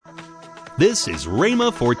This is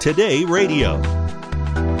Rhema for Today Radio.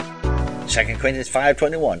 2 Corinthians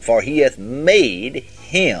 5:21, for he hath made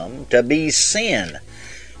him to be sin.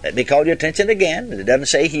 Let me call your attention again. It doesn't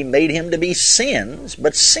say he made him to be sins,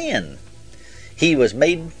 but sin. He was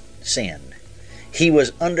made sin. He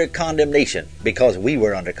was under condemnation because we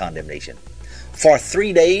were under condemnation. For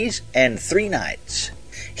 3 days and 3 nights,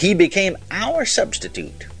 he became our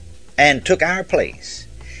substitute and took our place.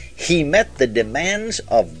 He met the demands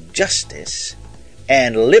of justice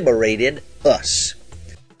and liberated us.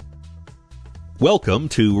 Welcome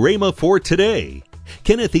to Rhema for Today.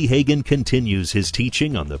 Kenneth E. Hagin continues his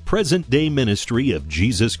teaching on the present-day ministry of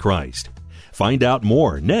Jesus Christ. Find out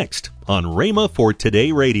more next on Rhema for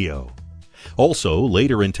Today Radio. Also,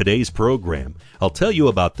 later in today's program, I'll tell you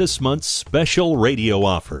about this month's special radio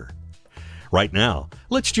offer. Right now,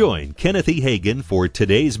 let's join Kenneth E. Hagin for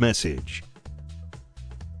today's message.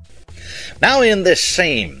 Now in this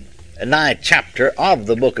same 9th chapter of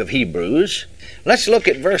the book of Hebrews, let's look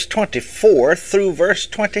at verse 24 through verse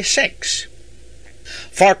 26.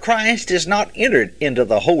 For Christ is not entered into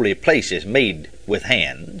the holy places made with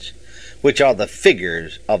hands, which are the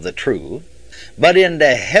figures of the true, but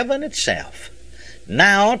into heaven itself,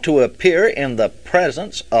 now to appear in the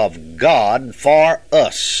presence of God for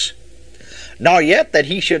us. Nor yet that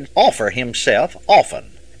he should offer himself often,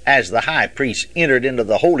 as the high priest entered into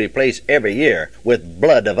the holy place every year with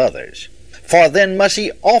blood of others. For then must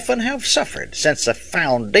he often have suffered since the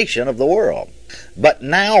foundation of the world. But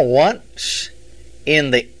now once, in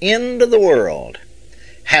the end of the world,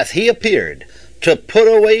 hath he appeared to put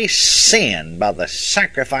away sin by the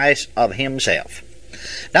sacrifice of himself.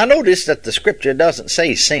 Now notice that the scripture doesn't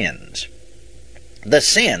say sins. The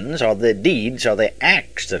sins are the deeds or the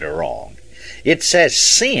acts that are wrong. It says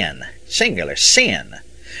sin, singular, sin,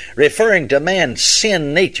 referring to man's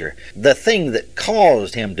sin nature, the thing that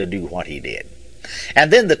caused him to do what he did.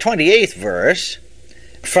 And then the 28th verse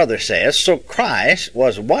further says, so Christ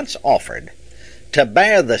was once offered to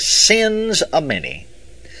bear the sins of many,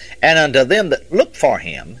 and unto them that look for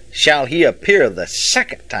him shall he appear the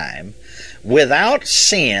second time without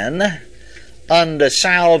sin unto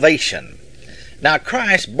salvation. Now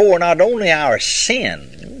Christ bore not only our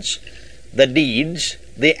sins, the deeds,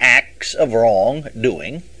 the acts of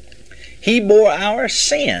wrongdoing, he bore our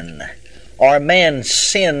sin, or man's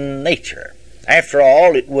sin nature. After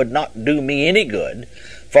all, it would not do me any good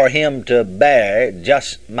for him to bear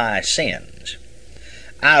just my sins.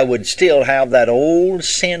 I would still have that old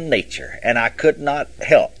sin nature, and I could not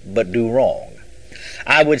help but do wrong.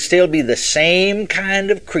 I would still be the same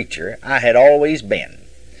kind of creature I had always been.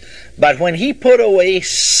 But when he put away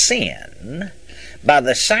sin by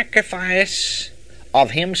the sacrifice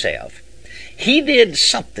of himself, he did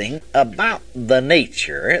something about the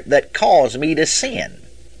nature that caused me to sin.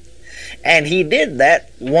 And he did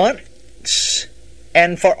that once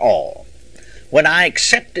and for all. When I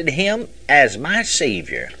accepted him as my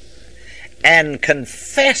Savior and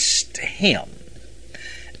confessed him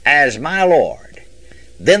as my Lord,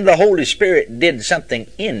 then the Holy Spirit did something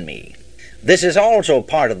in me. This is also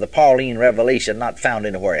part of the Pauline revelation not found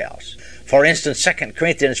anywhere else. For instance, 2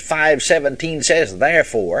 Corinthians 5:17 says,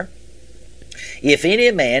 therefore, if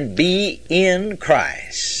any man be in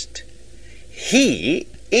Christ, he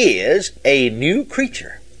is a new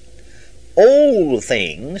creature. Old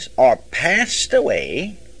things are passed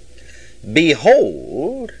away.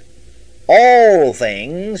 Behold, all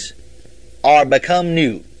things are become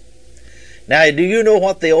new. Now, do you know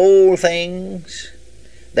what the old things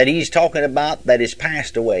that he's talking about that is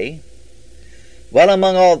passed away? Well,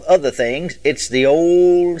 among all other things, it's the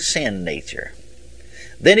old sin nature.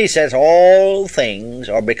 Then he says, all things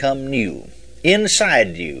are become new.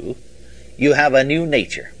 Inside you, you have a new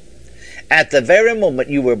nature. At the very moment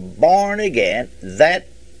you were born again, that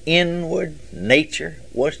inward nature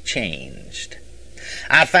was changed.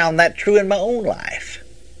 I found that true in my own life.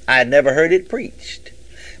 I had never heard it preached.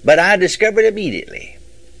 But I discovered immediately,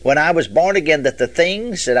 when I was born again, that the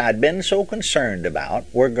things that I'd been so concerned about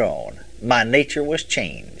were gone. My nature was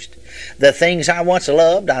changed. The things I once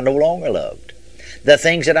loved, I no longer loved. The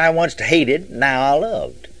things that I once hated, now I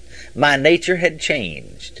loved. My nature had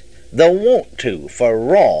changed. The want to for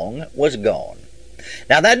wrong was gone.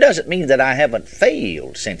 Now that doesn't mean that I haven't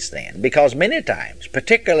failed since then, because many times,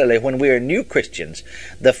 particularly when we are new Christians,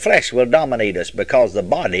 the flesh will dominate us because the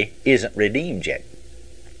body isn't redeemed yet.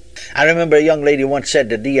 I remember a young lady once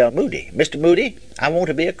said to D.L. Moody, Mr. Moody, I want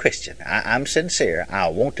to be a Christian. I'm sincere. I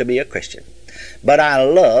want to be a Christian. But I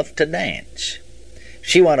love to dance.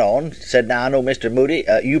 She went on, said, now I know, Mr. Moody,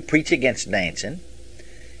 you preach against dancing,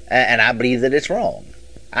 and I believe that it's wrong.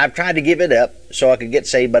 I've tried to give it up so I could get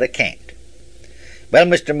saved, but I can't. Well,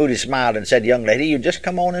 Mr. Moody smiled and said, "Young lady, you just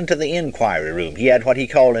come on into the inquiry room." He had what he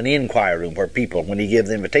called an inquiry room, where people, when he gave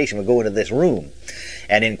the invitation, would go into this room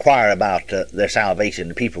and inquire about their salvation.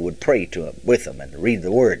 The people would pray to him, with them, and read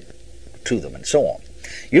the word to them, and so on.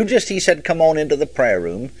 You just, he said, come on into the prayer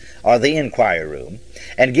room, or the inquiry room,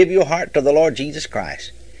 and give your heart to the Lord Jesus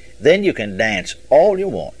Christ. Then you can dance all you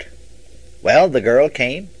want. Well, the girl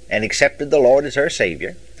came and accepted the Lord as her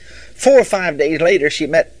Savior. 4 or 5 days later, she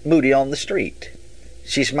met Moody on the street.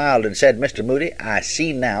 She smiled and said, "Mr. Moody, I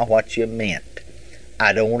see now what you meant.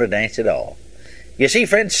 I don't want to dance at all." You see,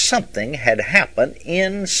 friends, something had happened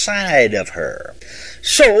inside of her.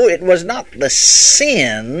 So it was not the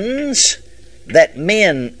sins that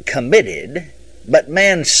men committed, but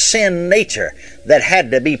man's sin nature that had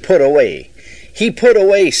to be put away. He put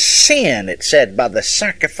away sin, it said, by the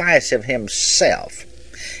sacrifice of himself.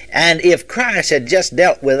 And if Christ had just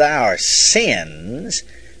dealt with our sins,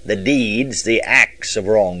 the deeds, the acts of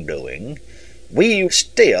wrongdoing, we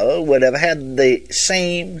still would have had the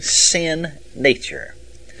same sin nature.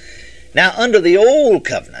 Now, under the old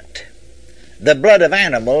covenant, the blood of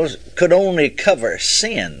animals could only cover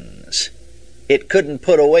sins. It couldn't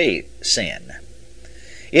put away sin.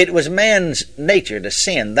 It was man's nature to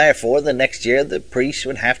sin. Therefore, the next year the priest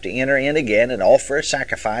would have to enter in again and offer a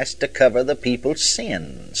sacrifice to cover the people's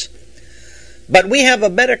sins. But we have a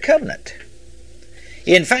better covenant.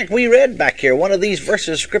 In fact, we read back here, one of these verses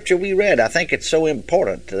of Scripture we read, I think it's so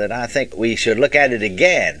important that I think we should look at it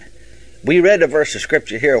again. We read a verse of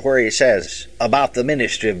Scripture here where he says about the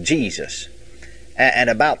ministry of Jesus and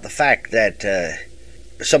about the fact that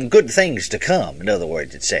some good things to come. In other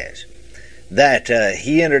words, it says that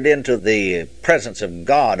he entered into the presence of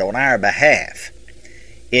God on our behalf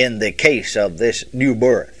in the case of this new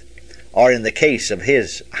birth, or in the case of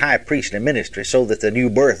his high priestly ministry, so that the new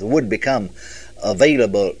birth would become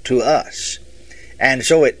available to us. And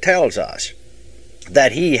so it tells us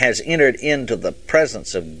that he has entered into the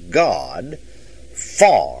presence of God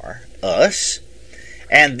for us.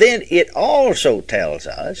 And then it also tells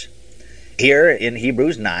us here in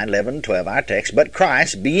Hebrews 9, 11, 12, our text, "But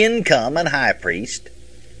Christ, being come an high priest,"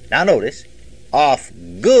 now notice, "of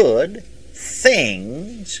good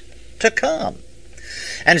things to come."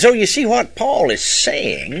 And so you see what Paul is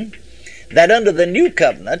saying, that under the new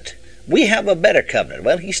covenant, we have a better covenant.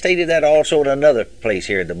 Well, he stated that also in another place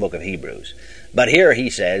here in the book of Hebrews. But here he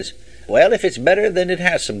says, well, if it's better, then it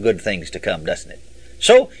has some good things to come, doesn't it?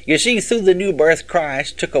 So, you see, through the new birth,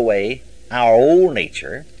 Christ took away our old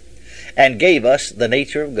nature and gave us the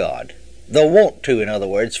nature of God. The want to, in other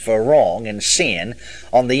words, for wrong and sin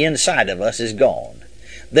on the inside of us is gone.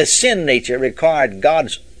 The sin nature required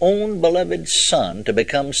God's own beloved Son to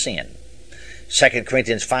become sin. 2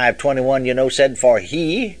 Corinthians 5:21, you know, said, "For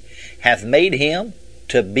he hath made him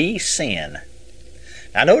to be sin."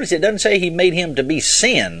 Now notice it doesn't say he made him to be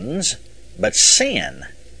sins, but sin.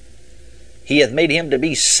 He hath made him to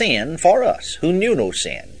be sin for us, who knew no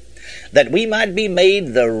sin, that we might be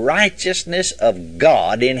made the righteousness of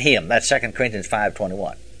God in him. That's 2 Corinthians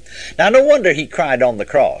 5:21. Now no wonder he cried on the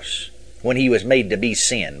cross when he was made to be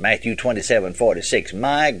sin. Matthew 27:46,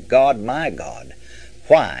 my God,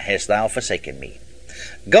 why hast thou forsaken me?"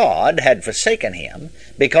 God had forsaken him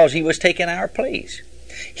because he was taking our place.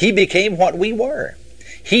 He became what we were.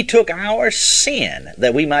 He took our sin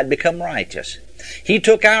that we might become righteous. He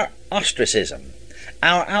took our ostracism,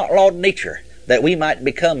 our outlawed nature, that we might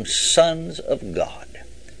become sons of God.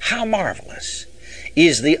 How marvelous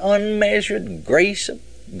is the unmeasured grace of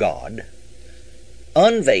God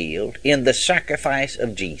unveiled in the sacrifice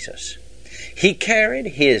of Jesus. He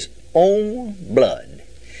carried his own blood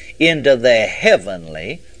into the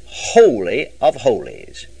heavenly Holy of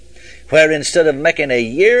Holies, where instead of making a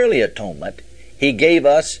yearly atonement, he gave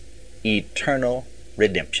us eternal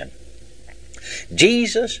redemption.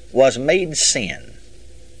 Jesus was made sin.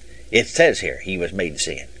 It says here he was made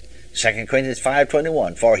sin. 2 Corinthians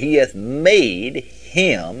 5:21, "For he hath made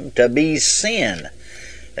him to be sin."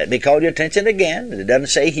 Let me call your attention again. It doesn't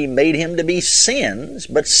say he made him to be sins,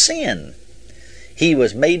 but sin. He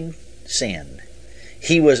was made sin.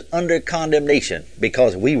 He was under condemnation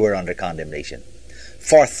because we were under condemnation.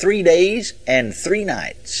 For 3 days and 3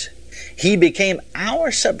 nights, he became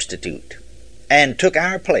our substitute and took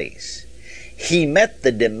our place. He met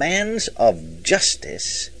the demands of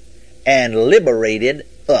justice and liberated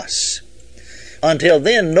us. Until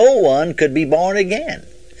then, no one could be born again.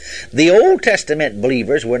 The Old Testament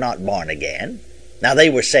believers were not born again. Now, they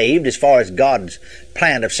were saved as far as God's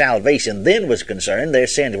plan of salvation then was concerned. Their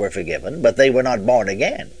sins were forgiven, but they were not born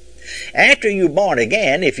again. After you're born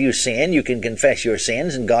again, if you sin, you can confess your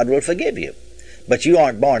sins and God will forgive you. but you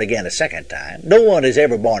aren't born again a second time. No one is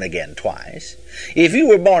ever born again twice. If you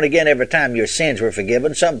were born again every time your sins were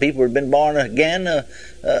forgiven, some people have been born again, a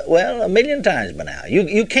million times by now.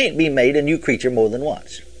 You can't be made a new creature more than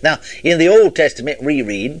once. Now, in the Old Testament, we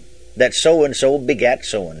read that so-and-so begat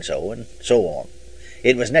so-and-so, and so on.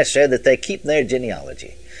 It was necessary that they keep their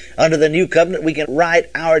genealogy. Under the New Covenant, we can write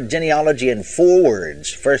our genealogy in 4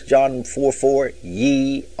 words. 1 John 4:4,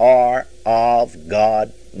 ye are of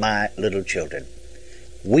God, my little children.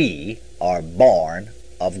 We are born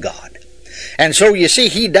of God. And so you see,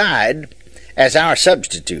 he died as our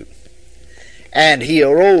substitute. And he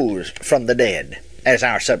arose from the dead as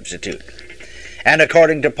our substitute. And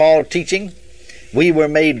according to Paul's teaching, we were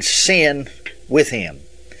made sin with him.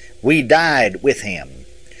 We died with him.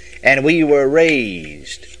 And we were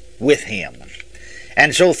raised with him.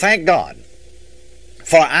 And so thank God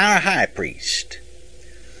for our high priest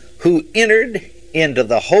who entered into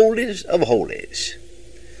the holies of holies,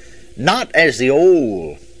 not as the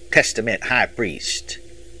Old Testament high priest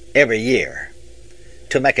every year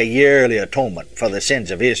to make a yearly atonement for the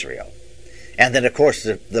sins of Israel. And then, of course,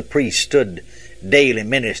 the priest stood daily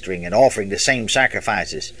ministering and offering the same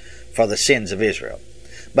sacrifices for the sins of Israel.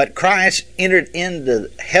 But Christ entered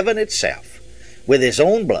into heaven itself with his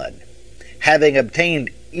own blood, having obtained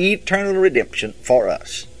eternal redemption for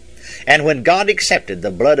us. And when God accepted the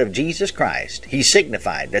blood of Jesus Christ, he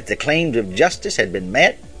signified that the claims of justice had been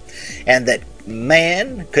met and that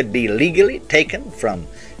man could be legally taken from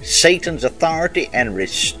Satan's authority and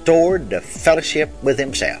restored to fellowship with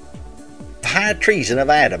himself. The high treason of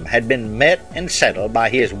Adam had been met and settled by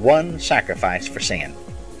his one sacrifice for sin.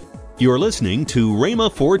 You're listening to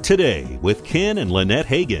Rhema for Today with Ken and Lynette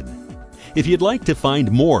Hagin. If you'd like to find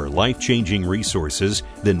more life-changing resources,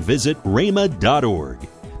 then visit rhema.org.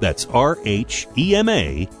 That's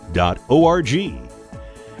RHEMA.org.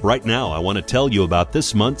 Right now, I want to tell you about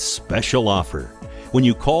this month's special offer. When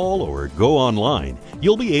you call or go online,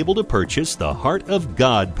 you'll be able to purchase the Heart of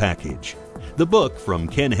God package, the book from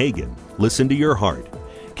Ken Hagin, Listen to Your Heart,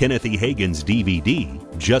 Kenneth E. Hagin's DVD,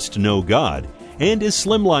 Just Know God, and his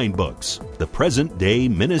Slimline books, The Present Day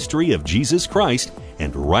Ministry of Jesus Christ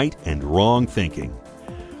and Right and Wrong Thinking.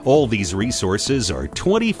 All these resources are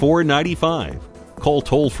 $24.95. Call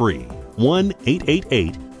toll-free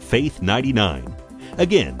 1-888-FAITH-99.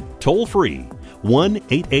 Again, toll-free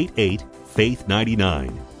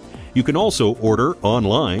 1-888-FAITH-99. You can also order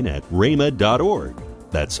online at rhema.org.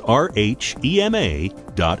 That's RHEMA.org.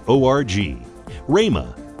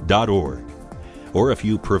 rhema.org. Or if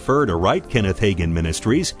you prefer to write Kenneth Hagin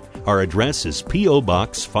Ministries, our address is P.O.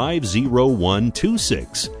 Box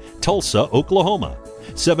 50126, Tulsa, Oklahoma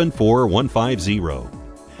 74150.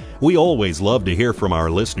 We always love to hear from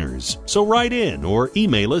our listeners, so write in or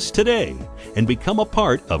email us today and become a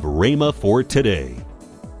part of Rhema for Today.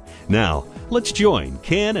 Now, let's join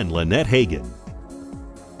Ken and Lynette Hagin.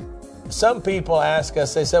 Some people ask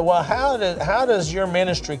us, they say, well, how does your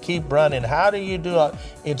ministry keep running? How do you do it?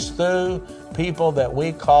 It's through people that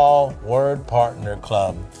we call Word Partner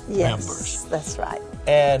Club members. That's right.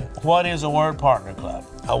 And what is a Word Partner Club?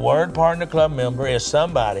 A Word Partner Club member is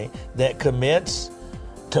somebody that commits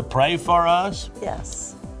to pray for us.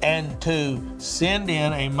 Yes. And to send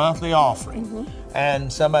in a monthly offering. Mm-hmm.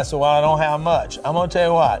 And somebody said, well, I don't have much. I'm going to tell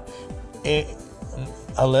you what.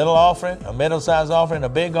 A little offering, a middle-sized offering, a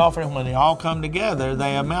big offering, when they all come together,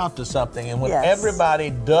 they amount to something. And when everybody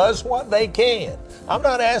does what they can, I'm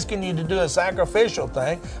not asking you to do a sacrificial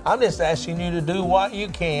thing. I'm just asking you to do what you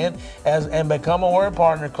can and become a Word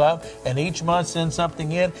Partner Club, and each month send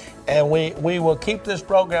something in. And we will keep this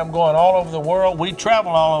program going all over the world. We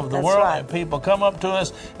travel all over the world, and people come up to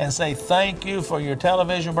us and say, thank you for your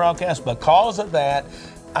television broadcast. Because of that,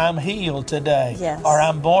 I'm healed today, or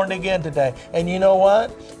I'm born again today. And you know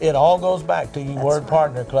what? It all goes back to you Word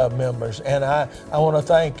Partner Club members, and I want to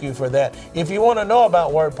thank you for that. If you want to know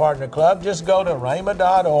about Word Partner Club, just go to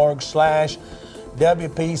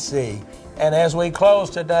rhema.org/WPC. And as we close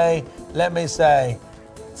today, let me say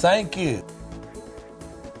thank you.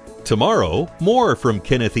 Tomorrow, more from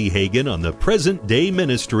Kenneth E. Hagin on the present day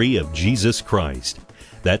ministry of Jesus Christ.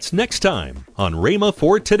 That's next time on Rhema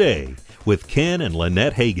for Today with Ken and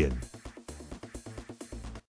Lynette Hagin.